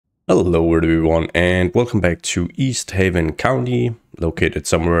Hello everyone and welcome back to East Haven County, located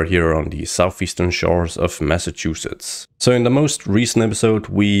somewhere here on the southeastern shores of Massachusetts. So in the most recent episode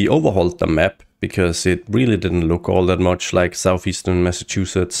we overhauled the map because it really didn't look all that much like southeastern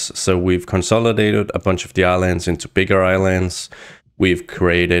Massachusetts. So we've consolidated a bunch of the islands into bigger islands. We've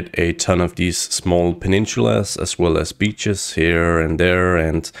created a ton of these small peninsulas as well as beaches here and there,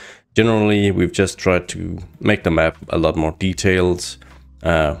 and generally we've just tried to make the map a lot more detailed.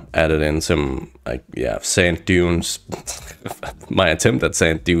 Added in some sand dunes. My attempt at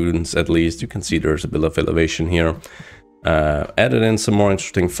sand dunes, at least. You can see there's a bit of elevation here. Added in some more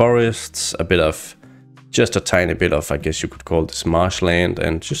interesting forests, just a tiny bit of, I guess you could call this marshland,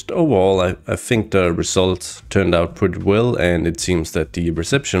 and just overall I think the results turned out pretty well, and it seems that the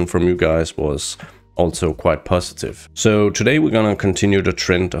reception from you guys was also quite positive. So today we're gonna continue the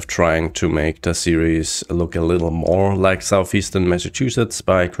trend of trying to make the series look a little more like southeastern Massachusetts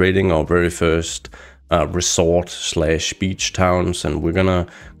by creating our very first resort slash beach towns, and we're gonna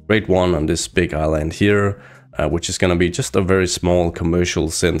create one on this big island here, which is gonna be just a very small commercial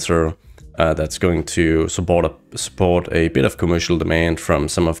center that's going to support a bit of commercial demand from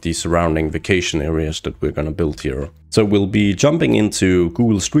some of the surrounding vacation areas that we're going to build here. So we'll be jumping into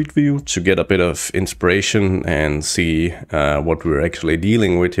Google Street View to get a bit of inspiration and see what we're actually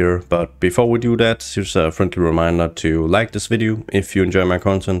dealing with here. But before we do that, here's a friendly reminder to like this video if you enjoy my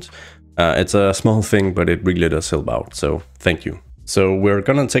content. It's a small thing, but it really does help out, so thank you. So we're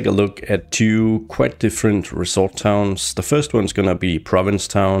gonna take a look at two quite different resort towns. The first one's gonna be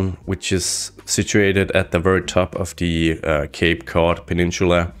Provincetown, which is situated at the very top of the Cape Cod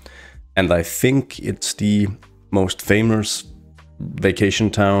Peninsula. And I think it's the most famous vacation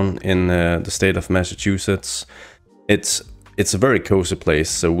town in the state of Massachusetts. It's a very cozy place,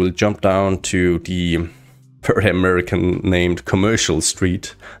 so we'll jump down to the very American named Commercial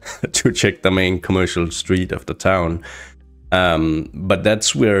Street to check the main commercial street of the town. But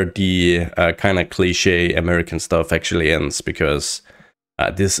that's where the kind of cliche American stuff actually ends, because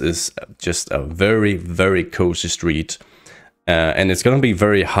this is just a very, very cozy street. And it's going to be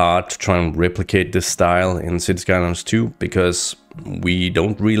very hard to try and replicate this style in Cities Skylines 2, because we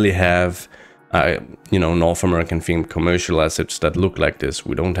don't really have, North American themed commercial assets that look like this.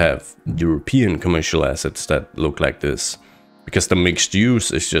 We don't have European commercial assets that look like this, because the mixed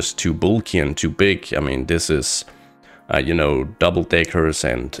use is just too bulky and too big. I mean, this is double deckers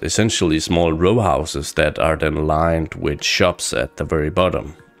and essentially small row houses that are then lined with shops at the very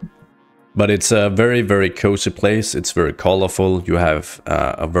bottom. But it's a very, very cozy place. It's very colorful. You have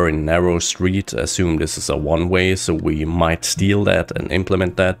a very narrow street. Assume this is a one-way, so we might steal that and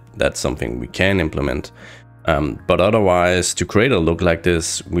implement that. That's something we can implement. But otherwise, to create a look like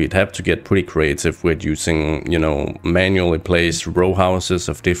this, we'd have to get pretty creative with using, manually placed row houses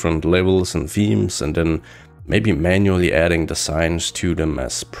of different levels and themes, and then maybe manually adding the signs to them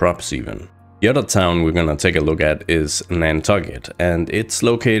as props even. The other town we're gonna take a look at is Nantucket, and it's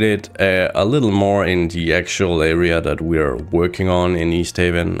located a little more in the actual area that we're working on in East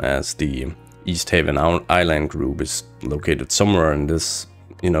Haven, as the East Haven Island group is located somewhere in this,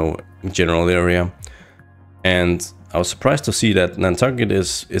 general area. And I was surprised to see that Nantucket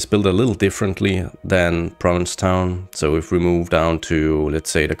is built a little differently than Provincetown. So if we move down to, let's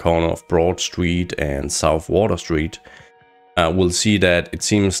say, the corner of Broad Street and South Water Street, we'll see that it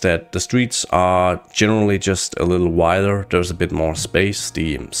seems that the streets are generally just a little wider. There's a bit more space,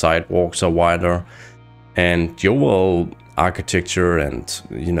 the sidewalks are wider, and the overall architecture and,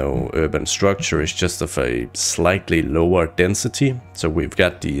 urban structure is just of a slightly lower density. So we've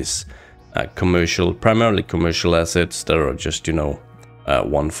got these primarily commercial assets that are just,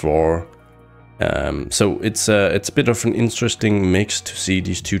 one floor. So it's a bit of an interesting mix to see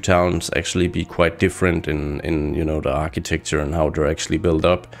these two towns actually be quite different in the architecture and how they're actually built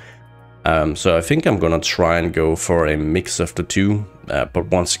up. So I think I'm gonna try and go for a mix of the two. But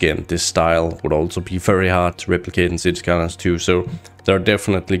once again, this style would also be very hard to replicate in Cities Skylines 2. So there are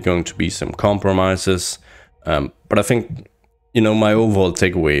definitely going to be some compromises. But I think, my overall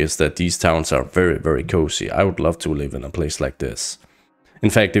takeaway is that these towns are very, very cozy. I would love to live in a place like this. In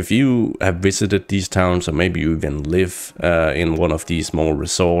fact, if you have visited these towns, or maybe you even live in one of these more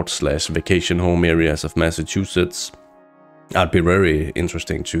resort slash vacation home areas of Massachusetts, I'd be very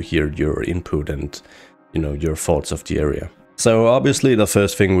interesting to hear your input and, your thoughts of the area. So obviously the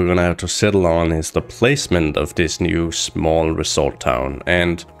first thing we're gonna have to settle on is the placement of this new small resort town.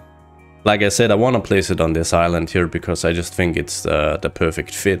 And like I said, I want to place it on this island here because I just think it's the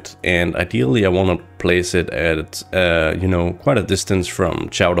perfect fit, and ideally I want to place it at quite a distance from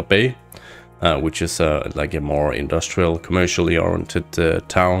Chowder Bay, which is like a more industrial, commercially oriented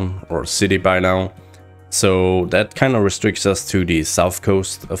town or city by now. So that kind of restricts us to the south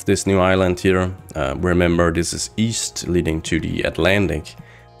coast of this new island here. Remember, this is east leading to the Atlantic.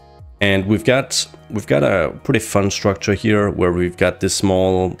 And we've got a pretty fun structure here where we've got this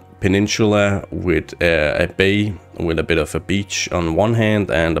small peninsula with a bay with a bit of a beach on one hand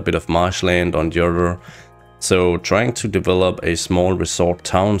and a bit of marshland on the other. So trying to develop a small resort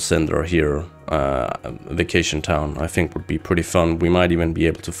town center here, vacation town, I think would be pretty fun. We might even be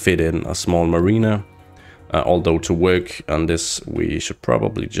able to fit in a small marina. Although to work on this, we should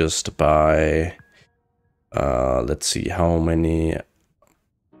probably just buy, let's see how many.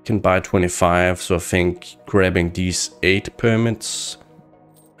 Can buy 25, so I think grabbing these 8 permits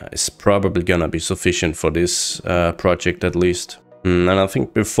is probably gonna be sufficient for this project at least. And I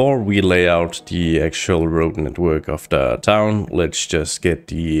think before we lay out the actual road network of the town, let's just get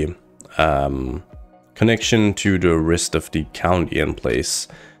the connection to the rest of the county in place.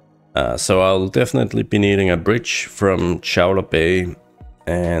 So I'll definitely be needing a bridge from Chowder Bay,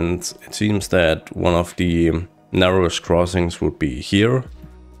 and it seems that one of the narrowest crossings would be here,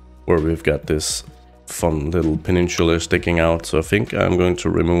 where we've got this fun little peninsula sticking out. So I think I'm going to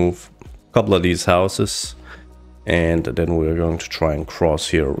remove a couple of these houses, and then we're going to try and cross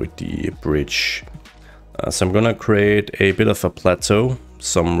here with the bridge. So I'm gonna create a bit of a plateau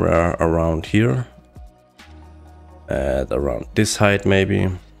somewhere around here, at around this height maybe,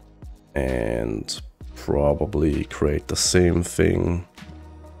 and probably create the same thing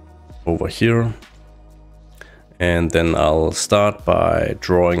over here. And then I'll start by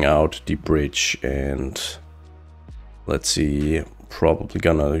drawing out the bridge, and let's see, probably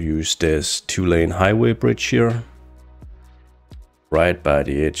gonna use this 2-lane highway bridge here, right by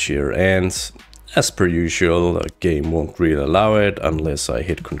the edge here. And as per usual, the game won't really allow it unless I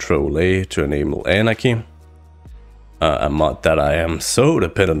hit Control A to enable anarchy. A mod that I am so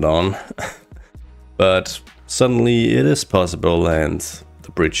dependent on. But suddenly it is possible, and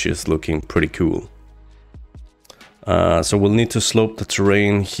the bridge is looking pretty cool. So we'll need to slope the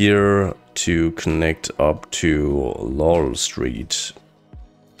terrain here to connect up to Laurel Street.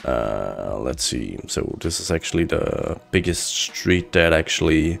 Let's see, so this is actually the biggest street that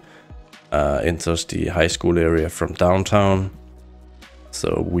actually enters the high school area from downtown.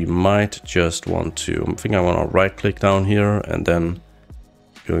 So we might just want to, I think I want to right click down here and then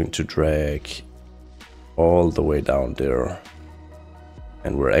going to drag all the way down there.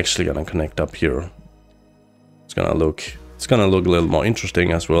 And we're actually gonna connect up here. It's gonna look a little more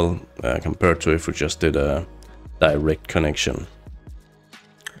interesting as well, compared to if we just did a direct connection.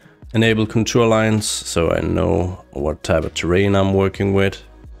 Enable contour lines, so I know what type of terrain I'm working with.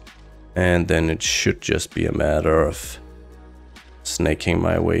 And then it should just be a matter of snaking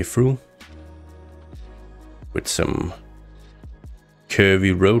my way through with some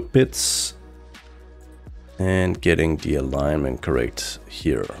curvy road bits and getting the alignment correct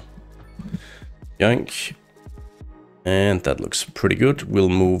here. Yoink. And that looks pretty good. We'll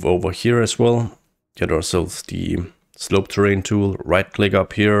move over here as well, get ourselves the slope terrain tool, right click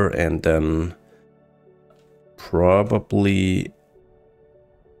up here, and then probably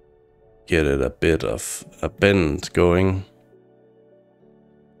get it a bit of a bend going.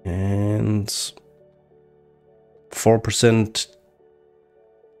 And 4%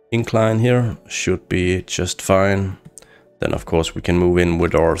 incline here should be just fine. Then of course we can move in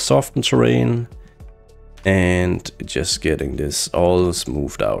with our softened terrain and just getting this all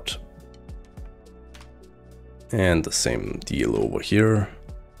smoothed out. And the same deal over here.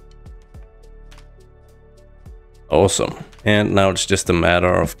 Awesome. And now it's just a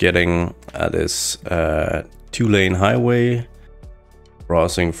matter of getting this 2-lane highway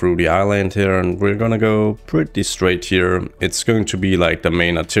crossing through the island here, and we're gonna go pretty straight here. It's going to be like the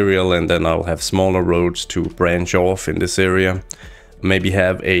main arterial, and then I'll have smaller roads to branch off in this area. Maybe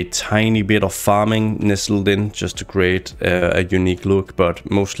have a tiny bit of farming nestled in just to create a unique look,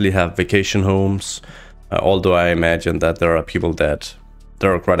 but mostly have vacation homes. Although I imagine that there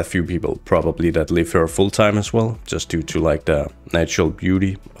are quite a few people probably that live here full time as well, just due to like the natural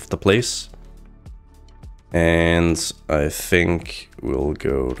beauty of the place. And I think we'll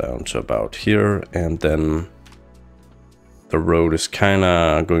go down to about here, and then the road is kind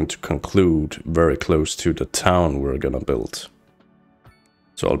of going to conclude very close to the town we're gonna build.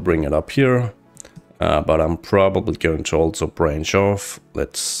 So I'll bring it up here, but I'm probably going to also branch off.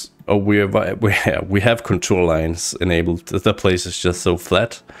 We have contour lines enabled. The place is just so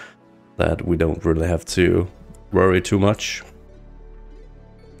flat that we don't really have to worry too much.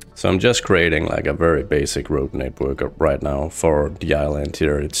 So I'm just creating like a very basic road network right now for the island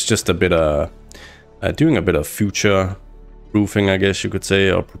here. It's just a bit of doing a bit of future proofing, I guess you could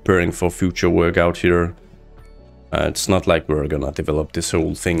say, or preparing for future work out here. It's not like we're gonna develop this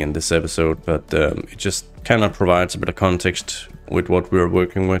whole thing in this episode, but it just kind of provides a bit of context with what we're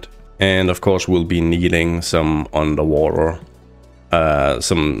working with. And of course we'll be needing some underwater, we'll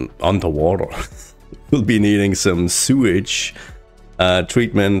be needing some sewage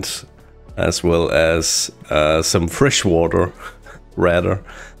treatment, as well as some fresh water, rather,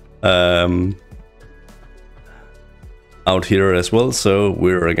 out here as well. So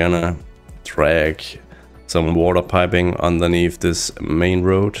we're gonna drag some water piping underneath this main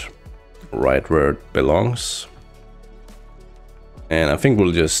road, right where it belongs. And I think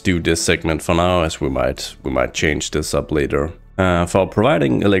we'll just do this segment for now, as we might change this up later. For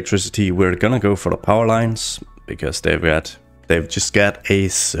providing electricity, we're gonna go for the power lines, because they've just got a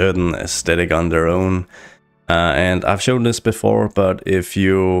certain aesthetic on their own. And I've shown this before, but if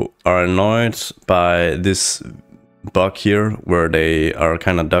you are annoyed by this bug here, where they are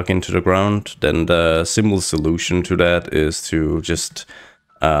kind of dug into the ground, then the simple solution to that is to just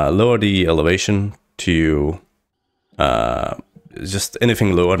lower the elevation to just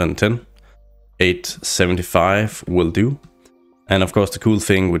anything lower than 10. 875 will do. And of course the cool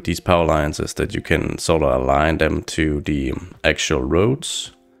thing with these power lines is that you can sort of align them to the actual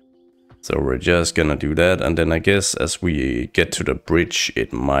roads. So we're just gonna do that, and then I guess as we get to the bridge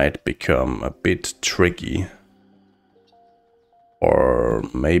it might become a bit tricky. Or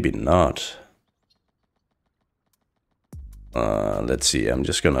maybe not. Let's see, I'm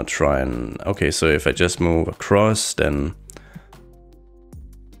just gonna try and... Okay, so if I just move across, then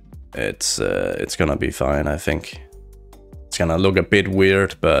it's gonna be fine, I think. It's gonna look a bit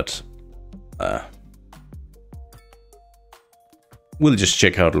weird, but we'll just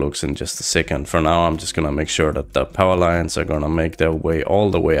check how it looks in just a second. For now, I'm just gonna make sure that the power lines are gonna make their way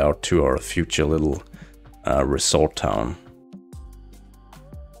all the way out to our future little resort town.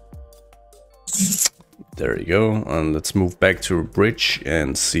 There you go, and let's move back to a bridge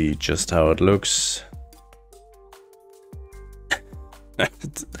and see just how it looks.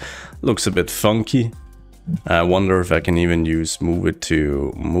 It looks a bit funky. I wonder if I can even use move it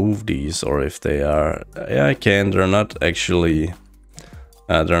to move these, or if they are... Yeah, I can. They're not actually...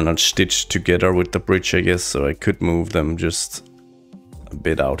 they're not stitched together with the bridge, I guess, so I could move them just a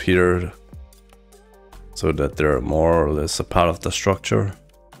bit out here, so that they're more or less a part of the structure.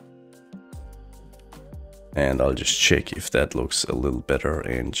 And I'll just check if that looks a little better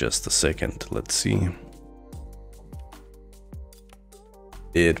in just a second. Let's see.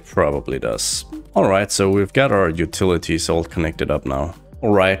 It probably does. Alright, so we've got our utilities all connected up now.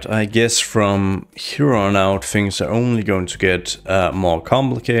 Alright, I guess from here on out things are only going to get more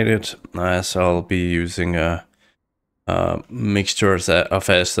complicated, as I'll be using a mixture of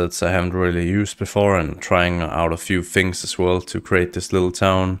assets I haven't really used before, and trying out a few things as well to create this little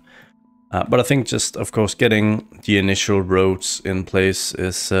town. But I think just, of course, getting the initial roads in place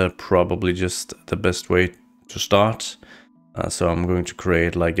is probably just the best way to start. So I'm going to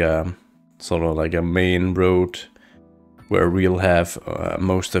create like a sort of like a main road where we'll have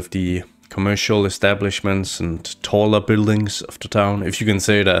most of the commercial establishments and taller buildings of the town, if you can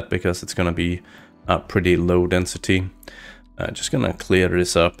say that, because it's gonna be pretty low density. Just gonna clear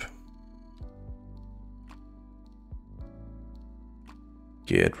this up.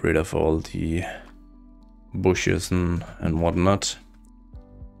 Get rid of all the bushes and whatnot.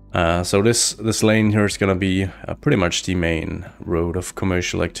 So this lane here is gonna be pretty much the main road of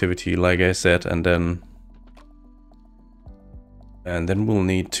commercial activity, like I said, and then we'll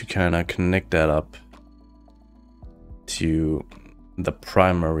need to kind of connect that up to the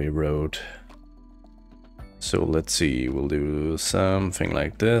primary road. So let's see, we'll do something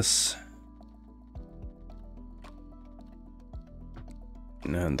like this.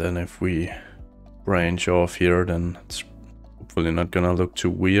 And then if we branch off here, then it's hopefully not gonna look too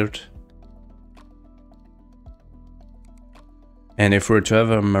weird. And if we're to have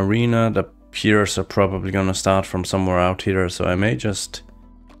a marina, the piers are probably gonna start from somewhere out here, so I may just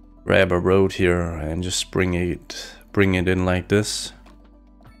grab a road here and just bring it in like this.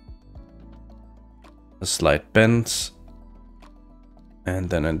 A slight bend, and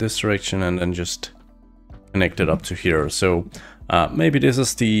then in this direction, and then just connect it up to here. So maybe this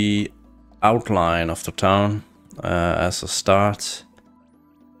is the outline of the town as a start,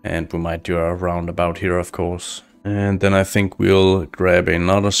 and we might do a roundabout here, of course. And then I think we'll grab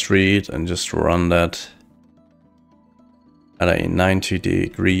another street and just run that at a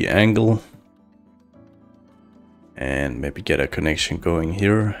 90-degree angle, and maybe get a connection going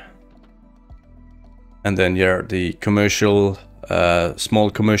here. And then yeah, the commercial, small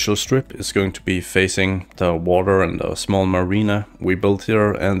commercial strip is going to be facing the water and the small marina we built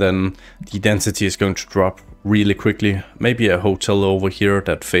here. And then the density is going to drop really quickly. Maybe a hotel over here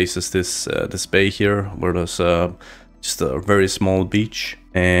that faces this this bay here, where there's just a very small beach.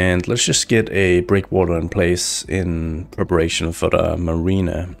 And let's just get a breakwater in place in preparation for the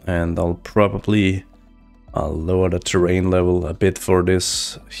marina. And I'll probably lower the terrain level a bit for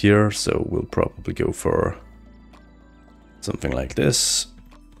this here. So we'll probably go for something like this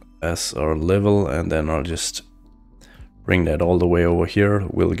as our level. And then I'll just bring that all the way over here.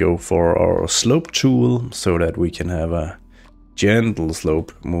 We'll go for our slope tool so that we can have a gentle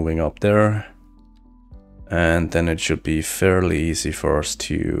slope moving up there. And then it should be fairly easy for us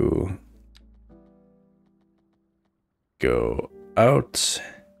to go out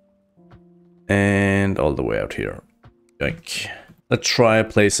and all the way out here. Like, let's try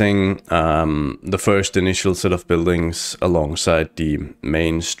placing the first initial set of buildings alongside the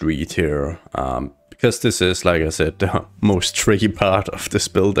main street here. Because this is, like I said, the most tricky part of this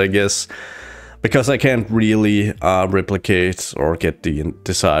build, I guess. Because I can't really replicate or get the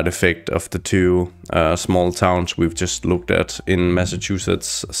desired effect of the two small towns we've just looked at in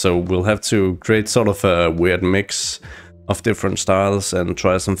Massachusetts. So we'll have to create sort of a weird mix of different styles and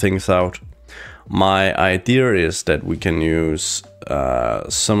try some things out. My idea is that we can use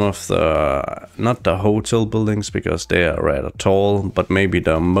some of the, not the hotel buildings because they are rather tall, but maybe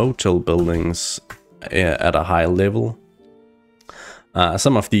the motel buildings at a high level.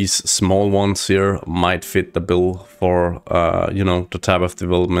 Some of these small ones here might fit the bill for, you know, the type of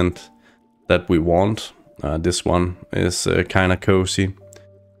development that we want. This one is kind of cozy.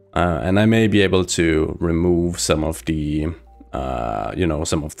 And I may be able to remove some of the, you know,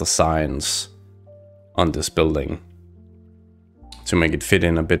 some of the signs on this building to make it fit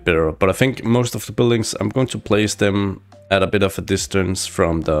in a bit better. But I think most of the buildings, I'm going to place them at a bit of a distance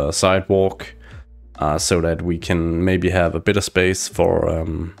from the sidewalk. So that we can maybe have a bit of space for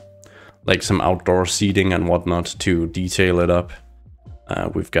like some outdoor seating and whatnot to detail it up.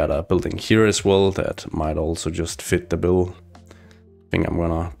 We've got a building here as well that might also just fit the bill. I think I'm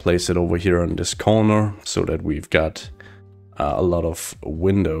gonna place it over here in this corner so that we've got a lot of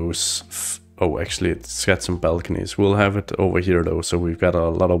windows. Oh, actually it's got some balconies. We'll have it over here though, so we've got a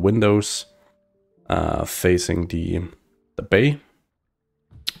lot of windows facing the bay.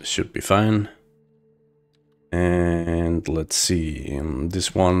 Should be fine. And let's see,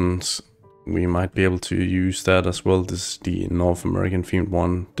 this one's, we might be able to use that as well. This is the North American themed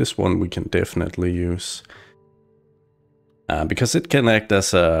one. This one we can definitely use. Because it can act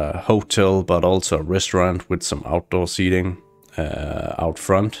as a hotel, but also a restaurant with some outdoor seating out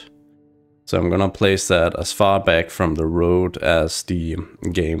front. So I'm gonna place that as far back from the road as the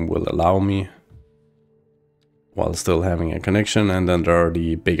game will allow me, while still having a connection. And then there are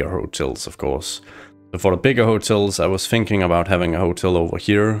the bigger hotels, of course. So for the bigger hotels, I was thinking about having a hotel over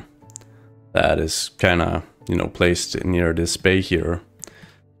here that is kind of, you know, placed near this bay here.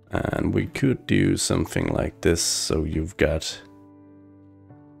 And we could do something like this. So you've got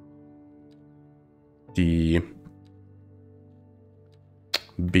the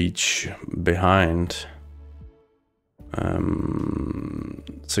beach behind.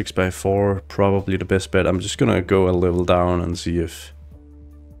 6x4, probably the best bet. I'm just gonna go a level down and see if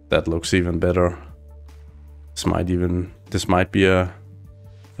that looks even better. This might be a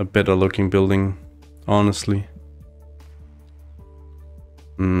better looking building, honestly.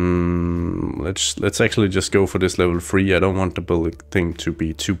 Let's actually just go for this level 3. I don't want the building to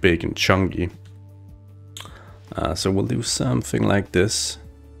be too big and chunky. So we'll do something like this.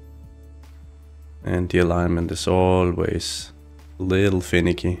 And the alignment is always a little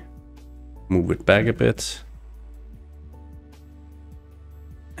finicky. Move it back a bit.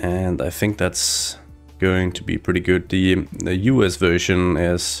 And I think that's going to be pretty good. The US version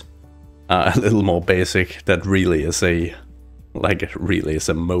is a little more basic. That really is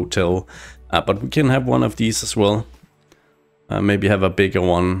a motel. But we can have one of these as well. Maybe have a bigger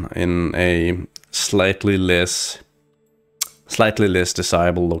one in a slightly less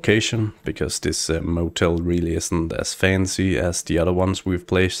desirable location, because this motel really isn't as fancy as the other ones we've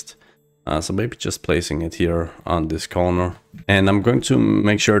placed. So maybe just placing it here on this corner. And I'm going to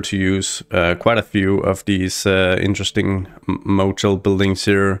make sure to use quite a few of these interesting motel buildings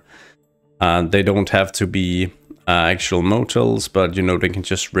here. They don't have to be actual motels, but you know, they can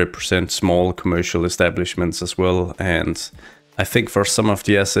just represent small commercial establishments as well. And I think for some of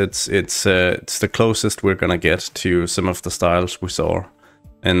the assets, it's the closest we're gonna get to some of the styles we saw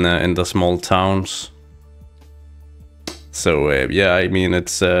in the small towns. So yeah, I mean,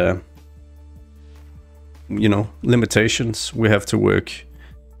 it's you know, limitations. We have to work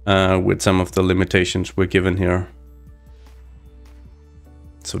with some of the limitations we're given here.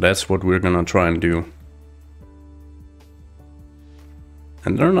 So that's what we're gonna try and do.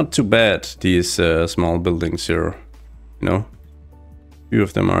 And they're not too bad, these small buildings here, you know. A few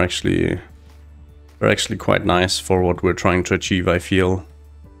of them are actually quite nice for what we're trying to achieve, I feel.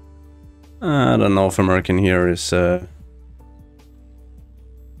 The North American here is it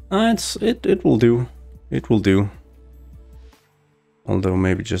will do. It will do. Although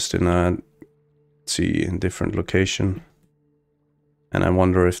maybe just in a, let's see, in different location. And I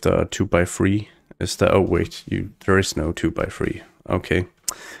wonder if the 2x3 is the, oh wait, there is no 2x3. Okay,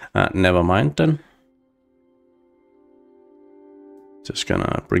 never mind then. Just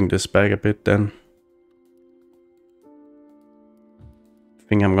gonna bring this back a bit then. I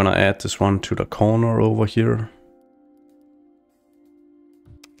think I'm gonna add this one to the corner over here.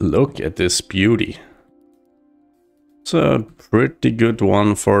 Look at this beauty. It's a pretty good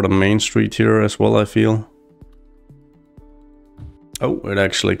one for the main street here as well, I feel. Oh, it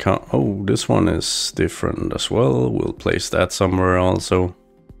actually can't. Oh, this one is different as well. We'll place that somewhere also.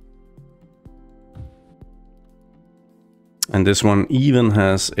 And this one even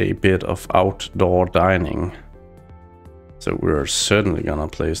has a bit of outdoor dining. So we're certainly gonna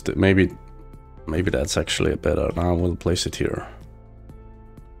place it. Maybe that's actually a better. Now we'll place it here.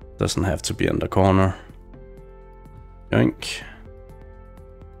 Doesn't have to be in the corner. Yoink.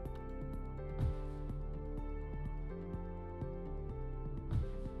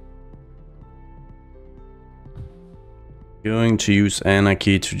 Going to use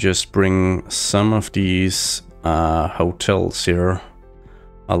Anarchy to just bring some of these hotels here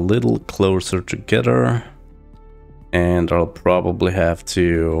a little closer together, and I'll probably have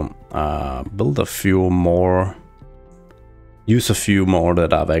to build a few more, use a few more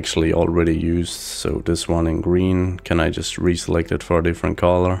that I've actually already used. So this one in green, can I just reselect it for a different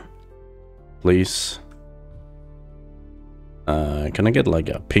color, please? Can I get like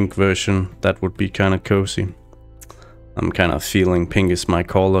a pink version? That would be kind of cozy. I'm kind of feeling pink is my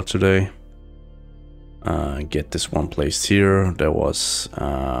color today. Get this one placed here. There was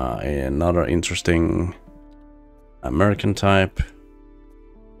another interesting American type,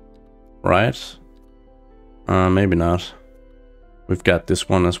 right? Maybe not. We've got this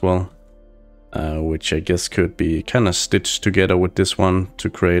one as well, which I guess could be kind of stitched together with this one to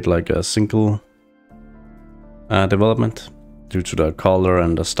create like a single development due to the color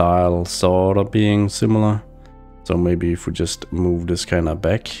and the style sort of being similar. So maybe if we just move this kind of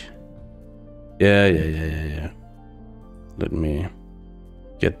back. Yeah. Let me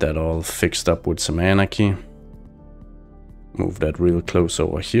get that all fixed up with some Anarchy. Move that real close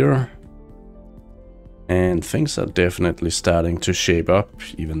over here. And things are definitely starting to shape up,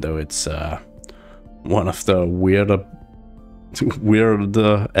 even though it's one of the weirder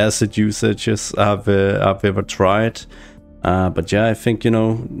asset usages I've ever tried. But yeah, I think, you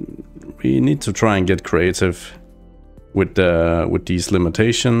know, we need to try and get creative with these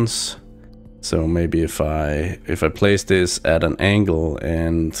limitations. So maybe if I place this at an angle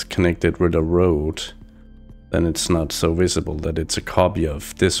and connect it with a road, then it's not so visible that it's a copy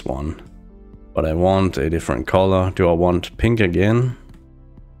of this one. But I want a different color. Do I want pink again?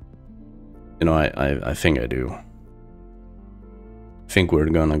 You know, I think I do. I think we're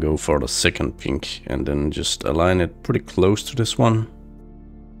gonna go for the second pink and then just align it pretty close to this one.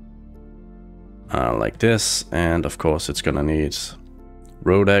 Like this, and of course it's gonna need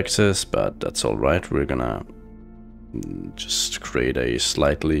road access, but that's all right. We're gonna just create a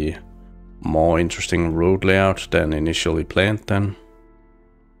slightly more interesting road layout than initially planned then.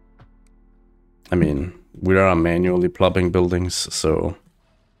 I mean, we are manually plopping buildings, so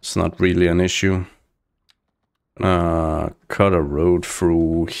it's not really an issue. Cut a road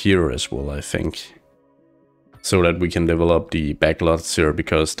through here as well, I think, so that we can develop the backlots here,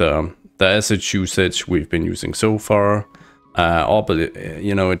 because the asset usage we've been using so far, but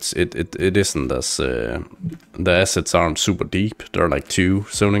you know, it isn't as the assets aren't super deep. They're like 2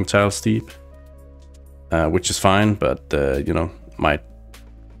 zoning tiles deep, which is fine. But you know,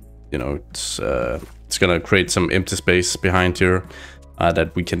 it's gonna create some empty space behind here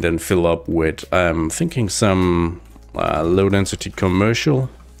that we can then fill up with. I'm thinking some low density commercial,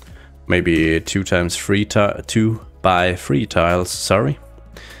 maybe 2x3 tiles. Sorry.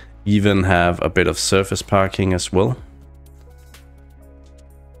 Even have a bit of surface parking as well.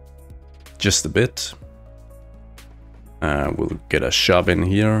 Just a bit. We'll get a shop in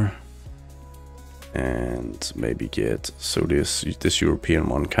here. And maybe get, so this European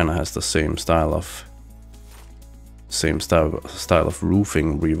one kind of has the same style of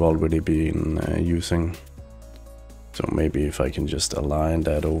roofing we've already been using. So maybe if I can just align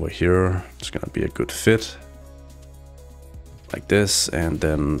that over here, it's gonna be a good fit. Like this, and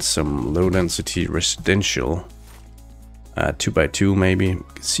then some low density residential. 2x2 maybe.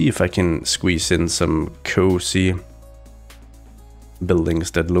 See if I can squeeze in some cozy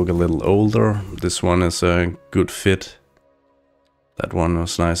buildings that look a little older. This one is a good fit. That one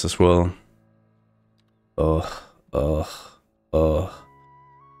was nice as well.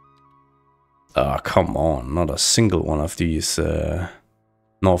 Ah, come on, not a single one of these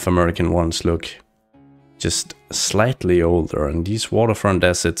North American ones look just slightly older. And these waterfront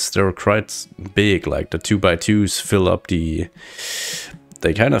assets, they're quite big, like the 2x2s fill up the...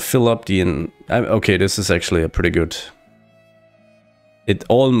 They kind of fill up the... Okay, this is actually a pretty good... It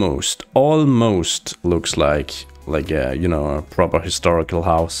almost looks like a, you know, a proper historical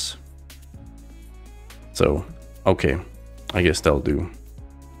house. So, okay, I guess that'll do.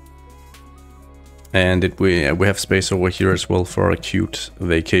 And we have space over here as well for a cute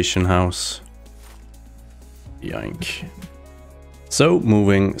vacation house. Yoink. So,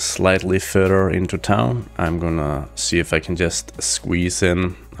 moving slightly further into town, I'm gonna see if I can just squeeze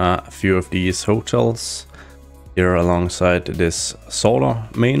in a few of these hotels here alongside this sort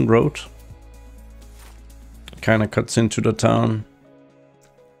of main road. Kind of cuts into the town.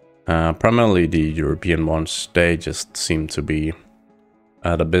 Primarily the European ones, they just seem to be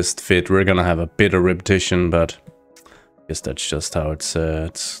the best fit. We're gonna have a bit of repetition, but I guess that's just how it's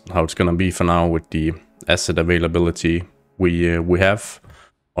how it's gonna be for now with the asset availability we have,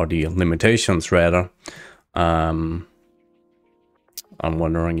 or the limitations rather. I'm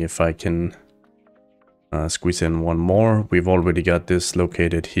wondering if I can squeeze in one more. We've already got this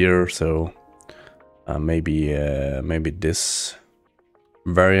located here, so maybe this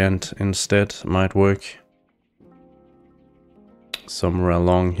variant instead might work. Somewhere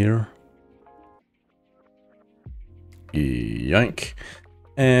along here. Yoink.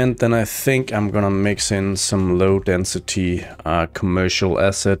 And then I think I'm gonna mix in some low density commercial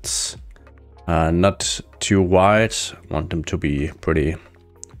assets. Not too wide. I want them to be pretty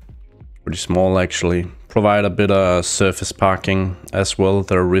small actually. Provide a bit of surface parking as well.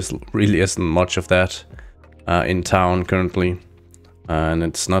 There really isn't much of that in town currently. And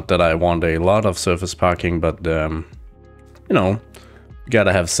it's not that I want a lot of surface parking, but you know, you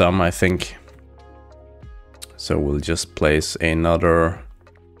gotta have some, I think. So we'll just place another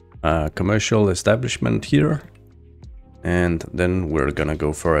commercial establishment here. And then we're gonna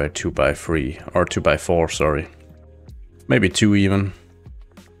go for a 2x3 or 2x4, sorry. Maybe 2 even.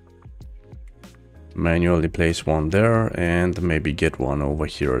 Manually place one there and maybe get one over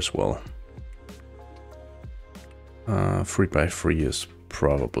here as well. 3x3 is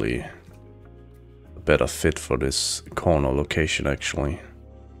probably a better fit for this corner location actually.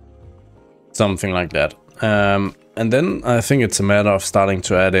 Something like that. And then I think it's a matter of starting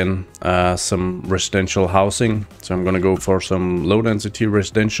to add in some residential housing. So I'm gonna go for some low density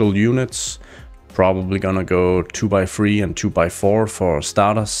residential units. Probably gonna go 2x3 and 2x4 for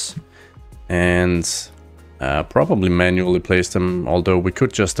starters. And probably manually place them, although we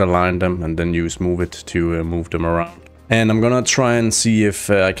could just align them and then use move it to move them around. And I'm gonna try and see if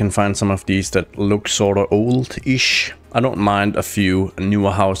I can find some of these that look sort of old-ish. I don't mind a few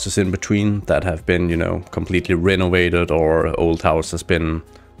newer houses in between that have been, you know, completely renovated, or old house has been,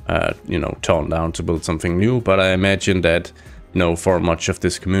 you know, torn down to build something new. But I imagine that, you know, for much of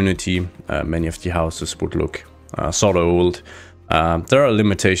this community, many of the houses would look sort of old. There are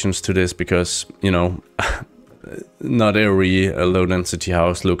limitations to this because, you know, not every low density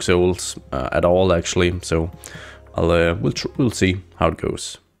house looks old at all actually. So we'll see how it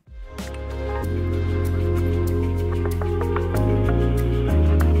goes.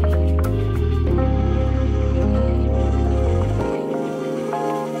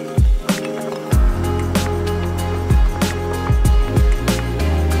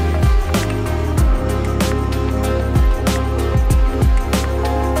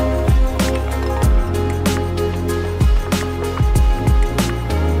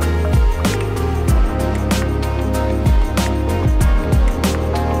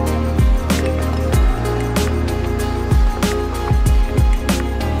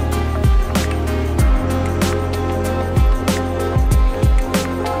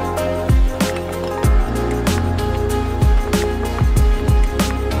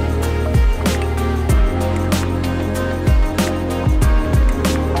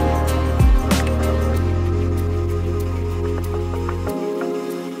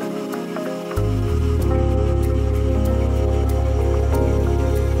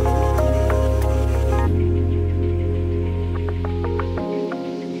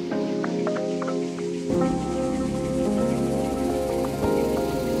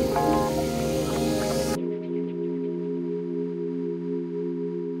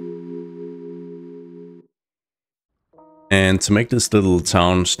 And to make this little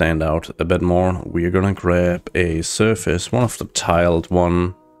town stand out a bit more, we are gonna grab a surface, one of the tiled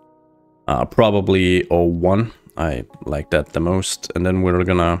one, probably O1. I like that the most. And then we're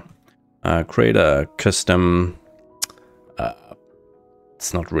gonna create a custom,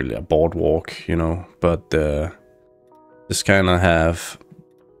 it's not really a boardwalk, you know, but just kind of have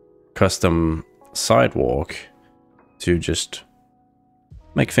custom sidewalk to just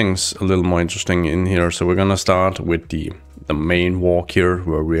make things a little more interesting in here. So we're gonna start with the main walk here,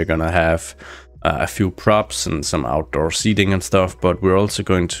 where we're gonna have a few props and some outdoor seating and stuff, but we're also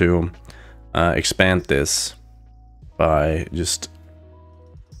going to expand this by just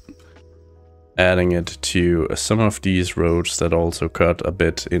adding it to some of these roads that also cut a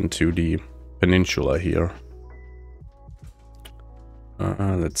bit into the peninsula here.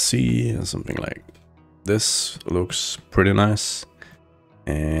 Let's see, something like this looks pretty nice.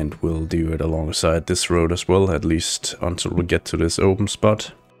 And we'll do it alongside this road as well, at least until we get to this open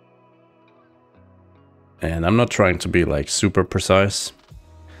spot. And I'm not trying to be like super precise.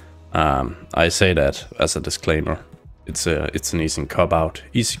 I say that as a disclaimer. It's an easy cop out.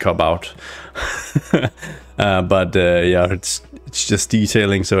 But yeah, it's just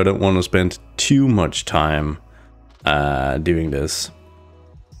detailing, so I don't want to spend too much time doing this.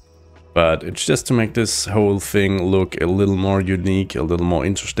 But it's just to make this whole thing look a little more unique, a little more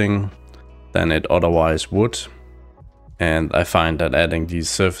interesting than it otherwise would. And I find that adding these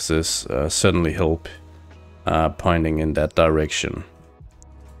surfaces certainly help pointing in that direction.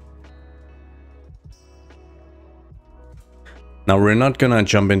 Now we're not gonna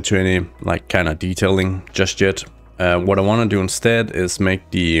jump into any like kind of detailing just yet. What I want to do instead is make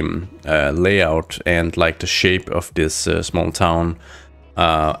the layout and like the shape of this small town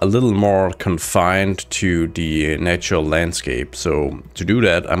a little more confined to the natural landscape. So to do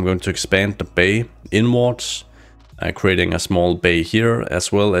that, I'm going to expand the bay inwards, creating a small bay here,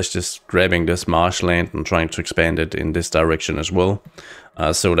 as well as just grabbing this marshland and trying to expand it in this direction as well,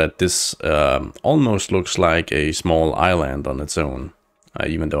 so that this almost looks like a small island on its own,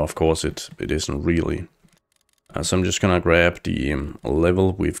 even though of course it isn't really. So I'm just gonna grab the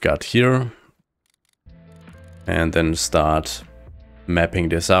level we've got here and then start mapping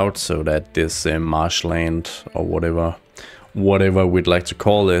this out so that this marshland, or whatever we'd like to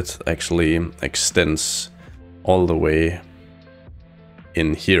call it, actually extends all the way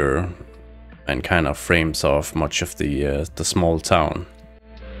in here and kind of frames off much of the small town.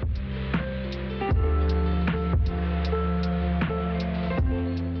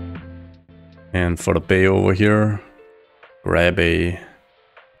 And for the bay over here, grab a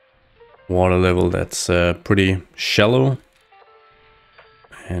water level that's pretty shallow.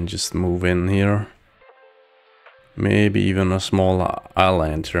 And just move in here. Maybe even a small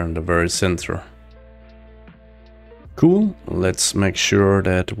island here in the very center. Cool. Let's make sure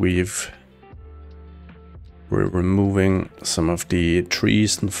that we're removing some of the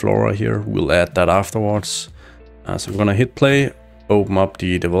trees and flora here. We'll add that afterwards. So we're gonna hit play, open up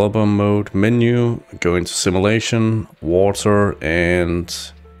the developer mode menu, go into simulation, water, and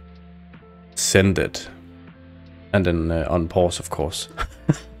send it. And then unpause, of course.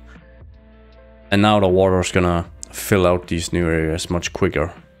 And now the water's gonna fill out these new areas much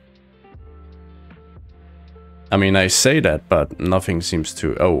quicker. I mean, I say that, but nothing seems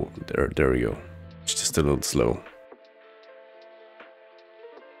to... Oh, there we go. It's just a little slow.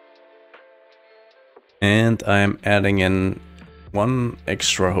 And I'm adding in one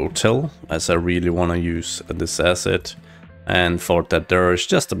extra hotel, as I really want to use this asset. And thought that there is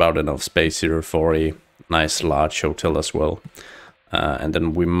just about enough space here for a nice large hotel as well. And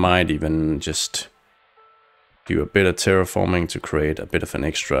then we might even just do a bit of terraforming to create a bit of an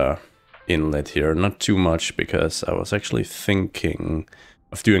extra inlet here. Not too much, because I was actually thinking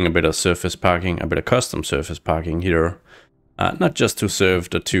of doing a bit of surface parking, a bit of custom surface parking here. Not just to serve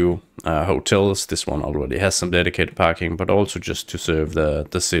the two hotels, this one already has some dedicated parking, but also just to serve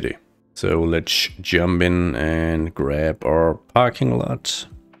the city. So let's jump in and grab our parking lot.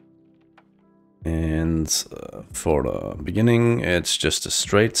 And for the beginning, it's just a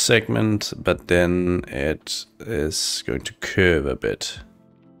straight segment, but then it is going to curve a bit.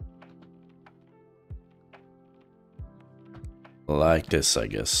 Like this, I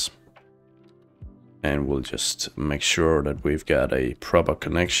guess. And we'll just make sure that we've got a proper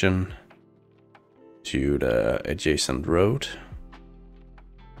connection to the adjacent road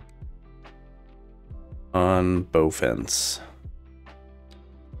on both ends.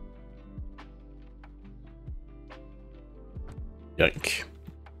 Yike.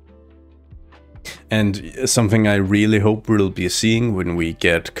 And something I really hope we'll be seeing when we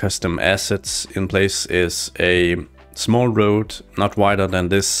get custom assets in place is a small road, not wider than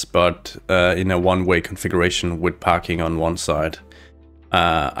this, but in a one-way configuration with parking on one side.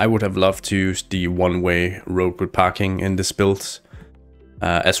 I would have loved to use the one-way road with parking in this build,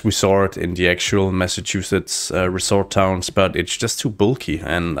 as we saw it in the actual Massachusetts resort towns, but it's just too bulky,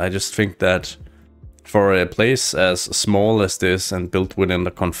 and I just think that for a place as small as this and built within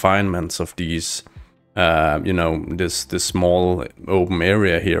the confinements of these, you know, this small open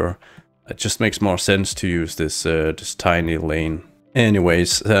area here, it just makes more sense to use this this tiny lane.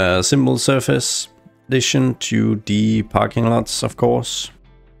 Anyways, simple surface addition to the parking lots, of course,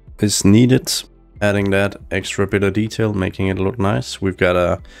 is needed. Adding that extra bit of detail, making it look nice. We've got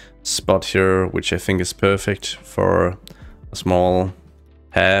a spot here which I think is perfect for a small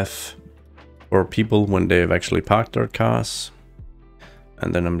path for people when they've actually parked their cars.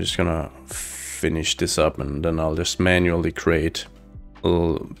 And then I'm just gonna finish this up, and then I'll just manually create,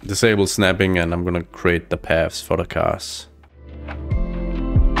 I'll disable snapping, and I'm gonna create the paths for the cars.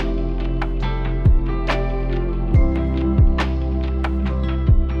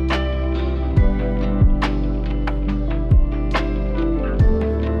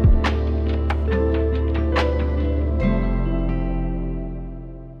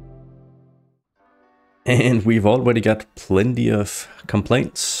 And we've already got plenty of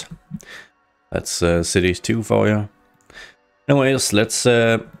complaints. That's Cities 2 for you. Anyways, let's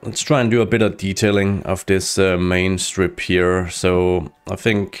try and do a bit of detailing of this main strip here. So I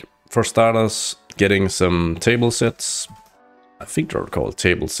think for starters, getting some table sets. I think they're called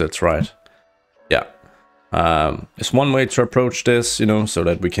table sets, right? Yeah. It's one way to approach this, you know, so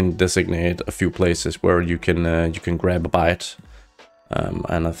that we can designate a few places where you can grab a bite.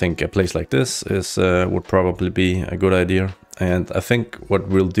 And I think a place like this is would probably be a good idea. And I think what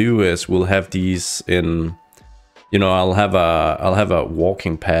we'll do is we'll have these in, you know, I'll have a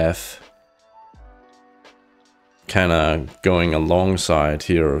walking path kind of going alongside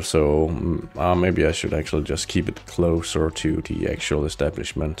here. So maybe I should actually just keep it closer to the actual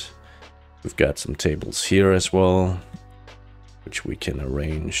establishment. We've got some tables here as well, which we can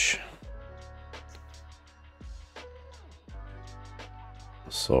arrange.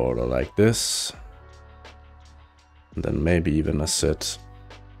 Sort of like this, and then maybe even a set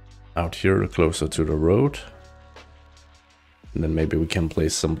out here closer to the road, and then maybe we can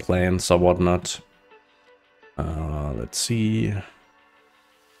place some plants or whatnot. Let's see,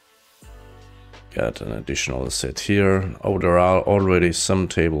 got an additional set here. Oh, there are already some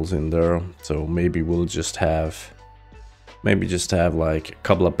tables in there, so maybe we'll just have like a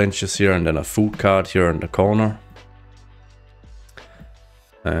couple of benches here and then a food cart here in the corner.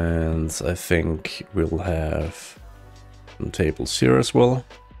 And I think we'll have some tables here as well.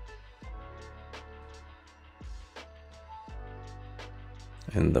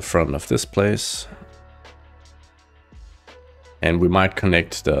 In the front of this place. And we might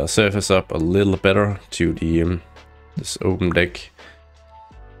connect the surface up a little better to the this open deck.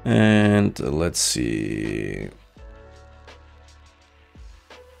 And let's see.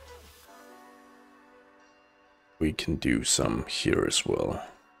 We can do some here as well.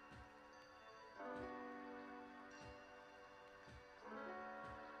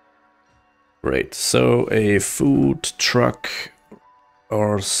 Great, so a food truck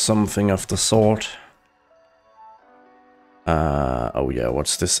or something of the sort. Oh yeah,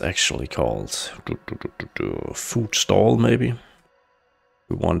 what's this actually called? Food stall, maybe?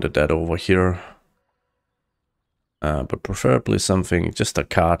 We wanted that over here. But preferably something, just a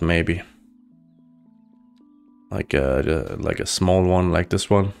cart maybe. Like a small one, like this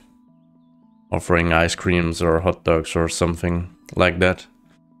one. Offering ice creams or hot dogs or something like that.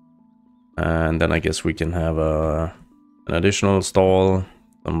 And then I guess we can have an additional stall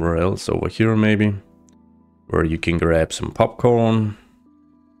somewhere else over here maybe, where you can grab some popcorn.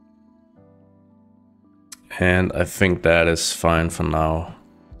 And I think that is fine for now.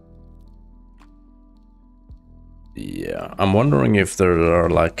 Yeah, I'm wondering if there are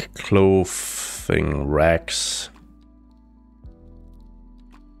like clothing racks.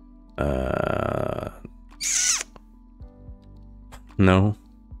 No.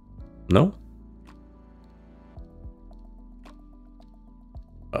 No?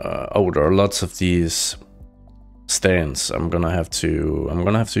 Oh, there are lots of these stands. I'm gonna have to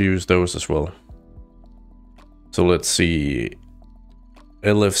use those as well. So let's see.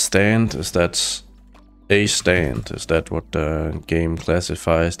 LF stand, is that a stand? Is that what the game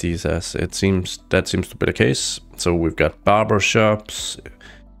classifies these as? That seems to be the case. So we've got barber shops,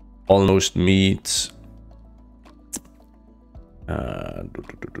 almost meat.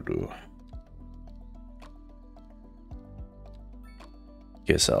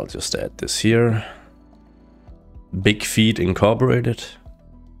 Guess I'll just add this here. Big Feet Incorporated.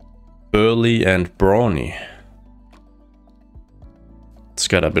 Burly and Brawny. It's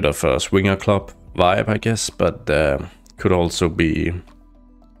got a bit of a swinger club vibe, I guess, but could also be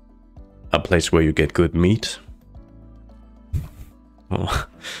a place where you get good meat. I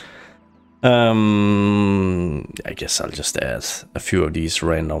guess I'll just add a few of these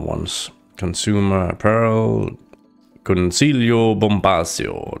random ones. Consumer apparel, Consiglio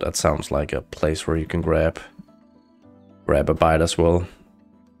Bombasio. That sounds like a place where you can grab a bite as well.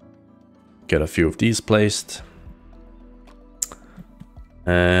 Get a few of these placed.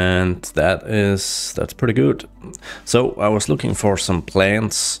 And that's pretty good. So I was looking for some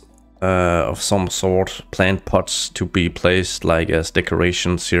plants of some sort, plant pots to be placed like as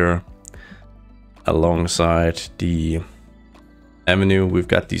decorations here alongside the avenue. We've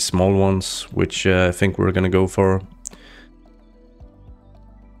got these small ones, which I think we're gonna go for.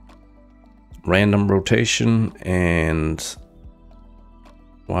 Random rotation, and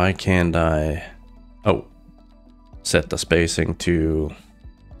why can't I set the spacing to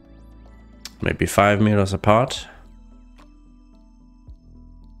maybe 5 meters apart.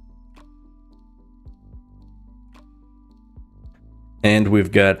 And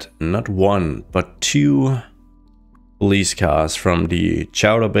we've got not one, but 2 police cars from the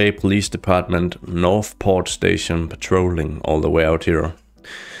Chowder Bay Police Department Northport Station patrolling all the way out here.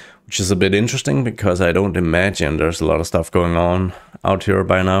 Which is a bit interesting because I don't imagine there's a lot of stuff going on out here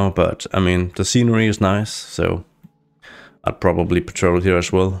by now. But I mean, the scenery is nice, so I'd probably patrol here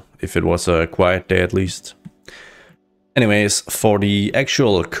as well, if it was a quiet day at least. Anyways, for the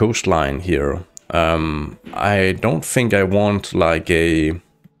actual coastline here, I don't think I want like an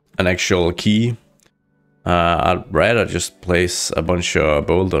actual key. I'd rather just place a bunch of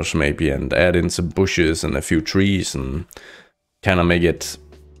boulders maybe and add in some bushes and a few trees and kind of make it,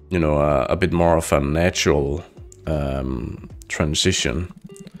 you know, a bit more of a natural transition.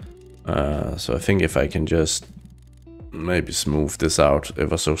 So I think if I can just maybe smooth this out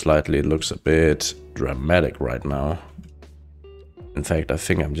ever so slightly, it looks a bit dramatic right now. In fact, I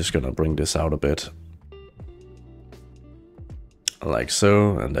think I'm just gonna bring this out a bit. Like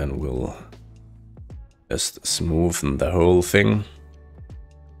so, and then we'll just smoothen the whole thing.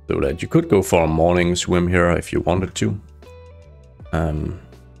 So that you could go for a morning swim here if you wanted to.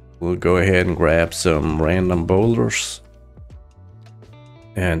 We'll go ahead and grab some random boulders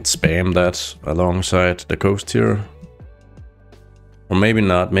and spam that alongside the coast here. Or maybe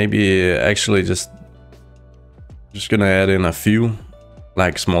not, maybe actually just gonna add in a few,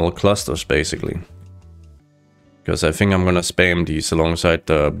 like small clusters basically. Because I think I'm gonna spam these alongside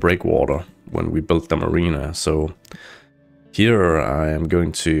the breakwater when we build the marina. So here I am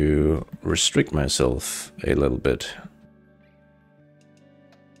going to restrict myself a little bit.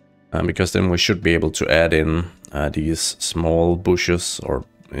 Because then we should be able to add in these small bushes or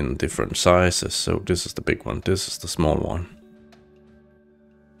in different sizes. So this is the big one, this is the small one.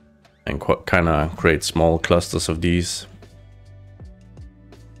 And kind of create small clusters of these.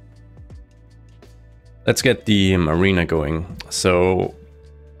 Let's get the marina going. So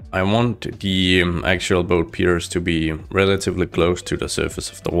I want the actual boat piers to be relatively close to the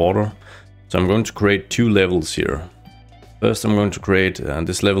surface of the water. So I'm going to create 2 levels here. First I'm going to create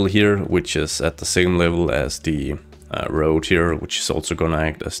this level here, which is at the same level as the road here, which is also going to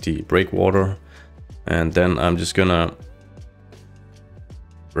act as the breakwater. And then I'm just gonna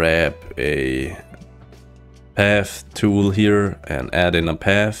grab a path tool here and add in a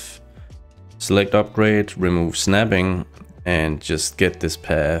path. Select upgrade, remove snapping, and just get this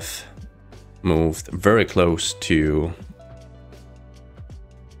path moved very close to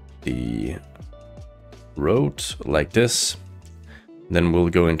the road like this. Then we'll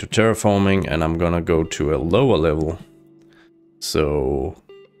go into terraforming, and I'm gonna go to a lower level. So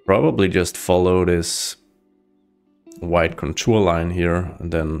probably just follow this white contour line here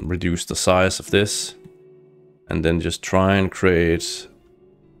and then reduce the size of this, and then just try and create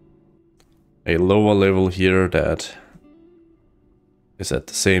a lower level here that is at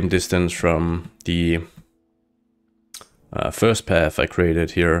the same distance from the first path I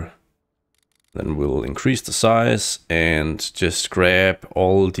created here. Then we'll increase the size and just grab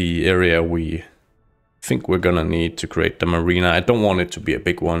all the area we think we're gonna need to create the marina. I don't want it to be a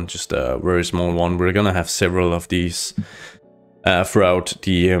big one, just a very small one. We're gonna have several of these throughout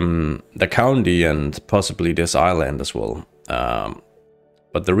the county and possibly this island as well.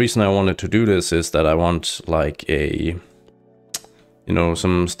 But the reason I wanted to do this is that I want like a, you know,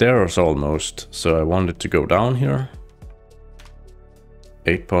 some stairs almost. So I wanted to go down here.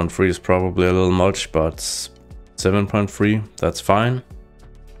 8.3 is probably a little much, but 7.3, that's fine.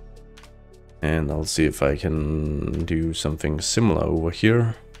 And I'll see if I can do something similar over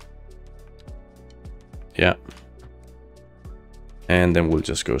here. Yeah. And then we'll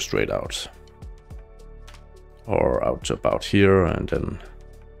just go straight out. Or out about here and then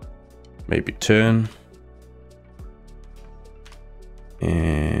maybe turn.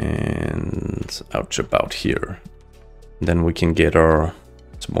 And out about here. Then we can get our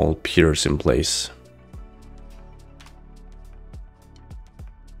small piers in place.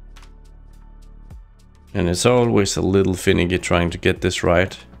 And it's always a little finicky trying to get this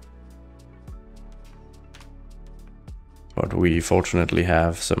right. But we fortunately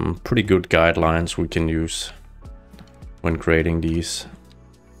have some pretty good guidelines we can use when creating these.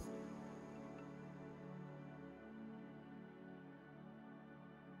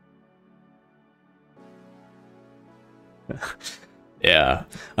 Yeah,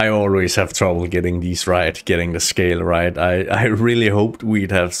 I always have trouble getting these right, getting the scale right. I really hoped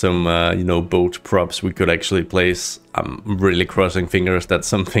we'd have some, you know, boat props we could actually place. I'm really crossing fingers that's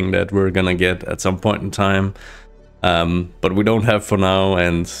something that we're gonna get at some point in time. But we don't have for now,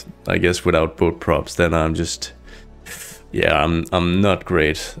 and I guess without boat props, then I'm just, yeah, I'm not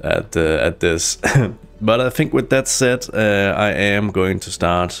great at this. But I think with that said, I am going to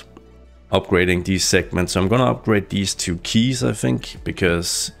start upgrading these segments. I'm gonna upgrade these to keys, I think,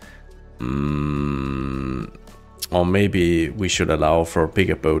 because or maybe we should allow for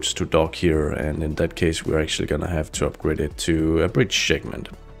bigger boats to dock here, and in that case we're actually gonna have to upgrade it to a bridge segment.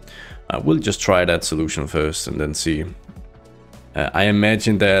 We'll just try that solution first and then see. I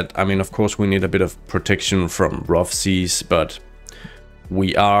imagine that, I mean, of course we need a bit of protection from rough seas, but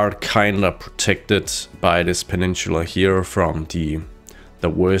we are kind of protected by this peninsula here from the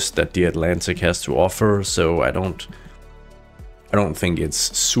worst that the Atlantic has to offer, so I don't think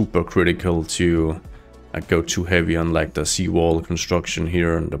it's super critical to go too heavy on like the seawall construction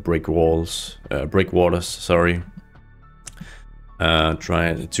here and the breakwaters, sorry. Try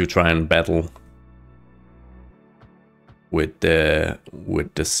and battle with the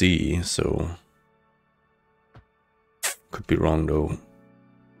sea, so could be wrong though.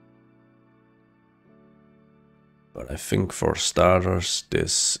 But I think for starters,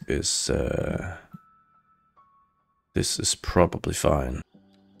 this is probably fine.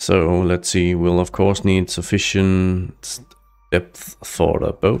 So let's see, we'll of course need sufficient depth for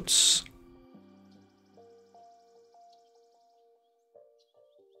the boats.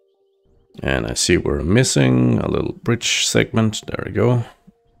 And I see we're missing a little bridge segment, there we go.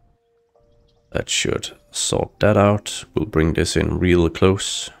 That should sort that out. We'll bring this in real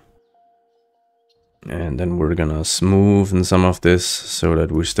close. And then we're gonna smoothen some of this so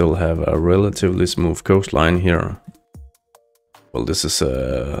that we still have a relatively smooth coastline here. Well, this is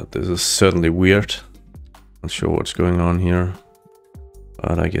certainly weird. Not sure what's going on here,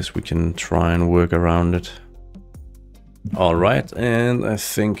 but I guess we can try and work around it. All right, and I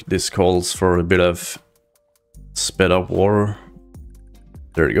think this calls for a bit of sped up water.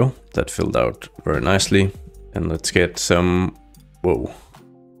 There you go, that filled out very nicely. And let's get some, whoa,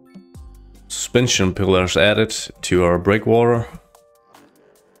 suspension pillars added to our breakwater.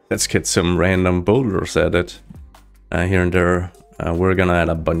 Let's get some random boulders added here and there. We're gonna add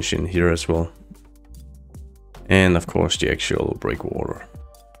a bunch in here as well. And of course the actual breakwater.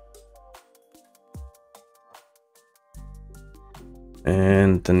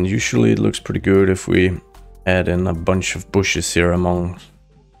 And then usually it looks pretty good if we add in a bunch of bushes here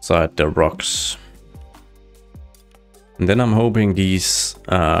alongside the rocks. And then I'm hoping these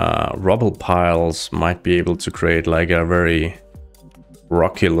rubble piles might be able to create like a very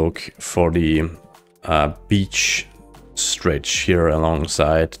rocky look for the beach stretch here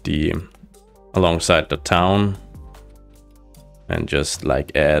alongside the town, and just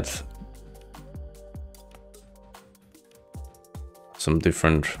like add some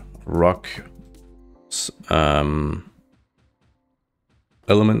different rock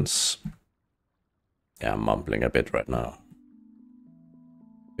elements. Yeah, I'm mumbling a bit right now.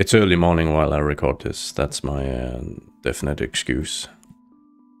 It's early morning while I record this. That's my definite excuse.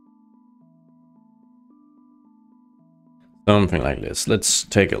 Something like this. Let's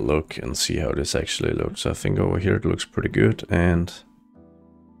take a look and see how this actually looks. I think over here it looks pretty good, and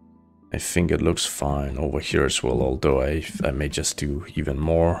I think it looks fine over here as well, although I may just do even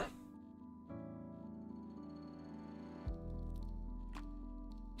more.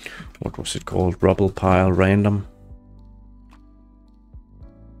 What was it called? Rubble pile random.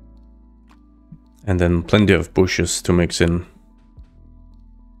 And then plenty of bushes to mix in.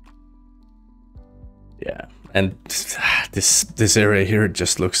 Yeah, and this area here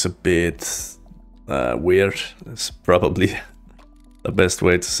just looks a bit weird. It's probably the best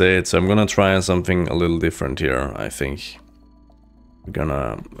way to say it. So I'm gonna try something a little different here, I think. We're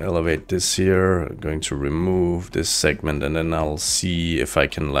gonna elevate this here, I'm going to remove this segment, and then I'll see if I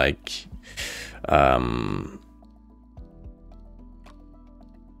can like,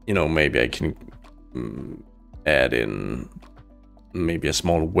 you know, maybe I can add in maybe a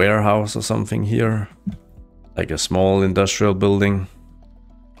small warehouse or something here, like a small industrial building.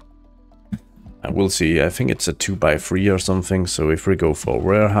 We'll see. I think it's a 2x3 or something. So if we go for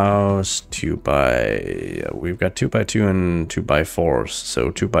warehouse, we've got 2x2 and 2x4s.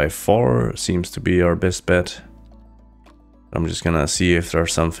 So 2x4 seems to be our best bet. I'm just gonna see if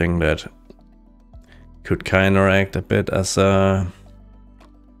there's something that could counteract a bit as a...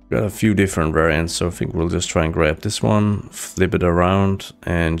 Got a few different variants, so I think we'll just try and grab this one, flip it around,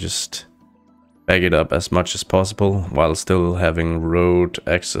 and just back it up as much as possible while still having road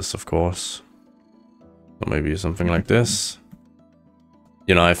access, of course. So maybe something like this.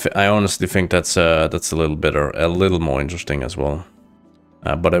 You know, I honestly think that's a little better, a little more interesting as well.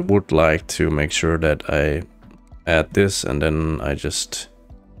 But I would like to make sure that I add this, and then I just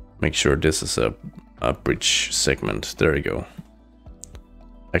make sure this is a bridge segment. There you go.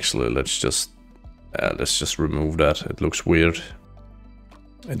 Actually, let's just remove that. It looks weird.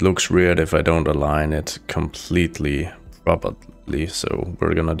 It looks weird if I don't align it completely properly, so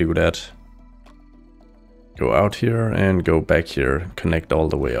we're gonna do that. Go out here and go back here, connect all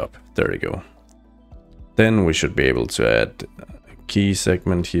the way up. There you go. Then we should be able to add a key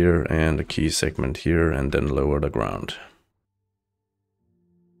segment here and a key segment here, and then lower the ground.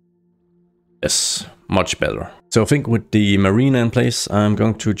 Yes, much better. So I think with the marina in place, I'm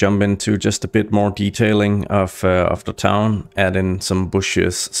going to jump into just a bit more detailing of the town, add in some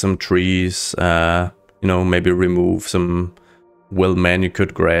bushes, some trees, you know, maybe remove some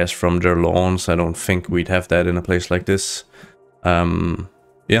well-manicured grass from their lawns. I don't think we'd have that in a place like this.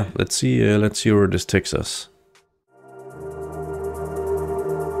 Yeah, let's see where this takes us.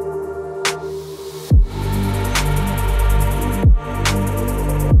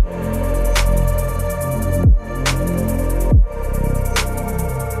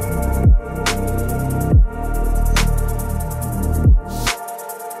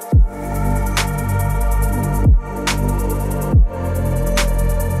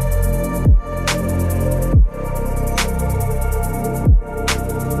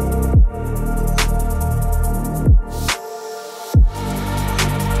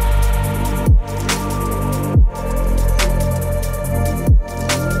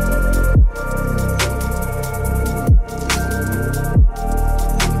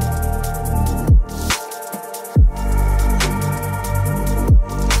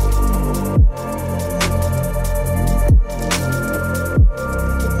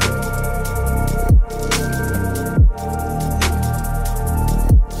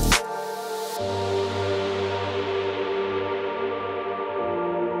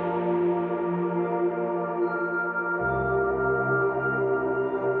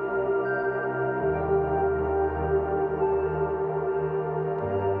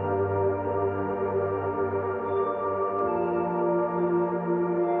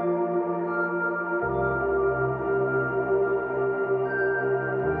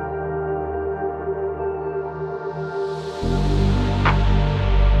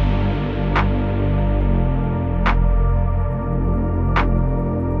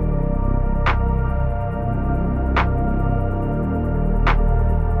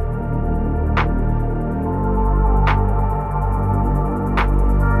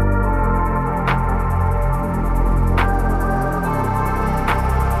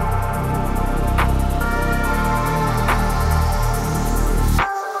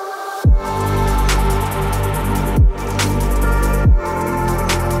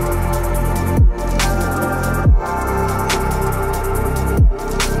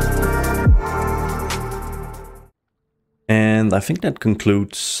 And I think that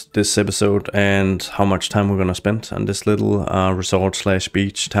concludes this episode and how much time we're gonna spend on this little resort slash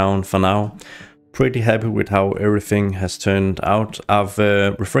beach town for now. Pretty happy with how everything has turned out. I've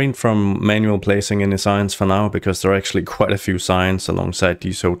refrained from manual placing any signs for now because there are actually quite a few signs alongside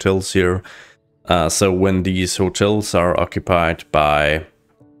these hotels here. So when these hotels are occupied by,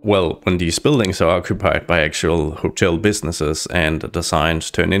 well, when these buildings are occupied by actual hotel businesses and the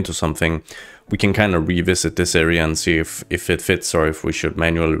signs turn into something, we can kind of revisit this area and see if it fits or if we should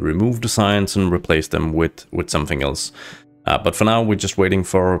manually remove the signs and replace them with something else. But for now, we're just waiting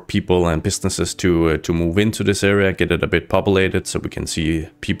for people and businesses to move into this area, get it a bit populated so we can see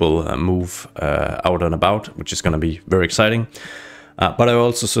people move out and about, which is going to be very exciting. But I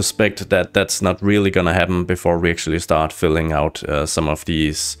also suspect that that's not really gonna happen before we actually start filling out some of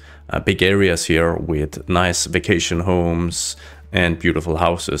these big areas here with nice vacation homes and beautiful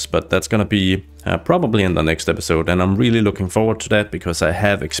houses. But that's gonna be probably in the next episode, and I'm really looking forward to that because I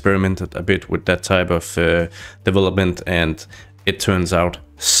have experimented a bit with that type of development, and it turns out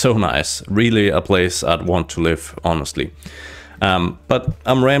so nice. Really a place I'd want to live, honestly. But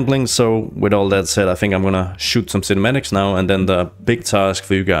I'm rambling, so with all that said, I think I'm gonna shoot some cinematics now, and then the big task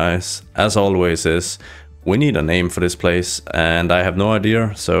for you guys, as always, is we need a name for this place, and I have no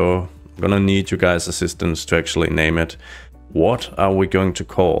idea, so I'm gonna need you guys' assistance to actually name it. What are we going to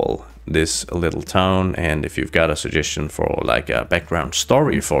call this little town? And if you've got a suggestion for like a background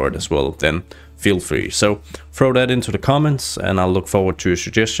story for it as well, then feel free. So throw that into the comments, and I'll look forward to your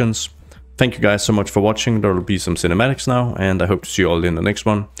suggestions. Thank you guys so much for watching. There will be some cinematics now, and I hope to see you all in the next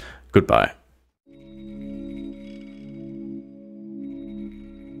one. Goodbye.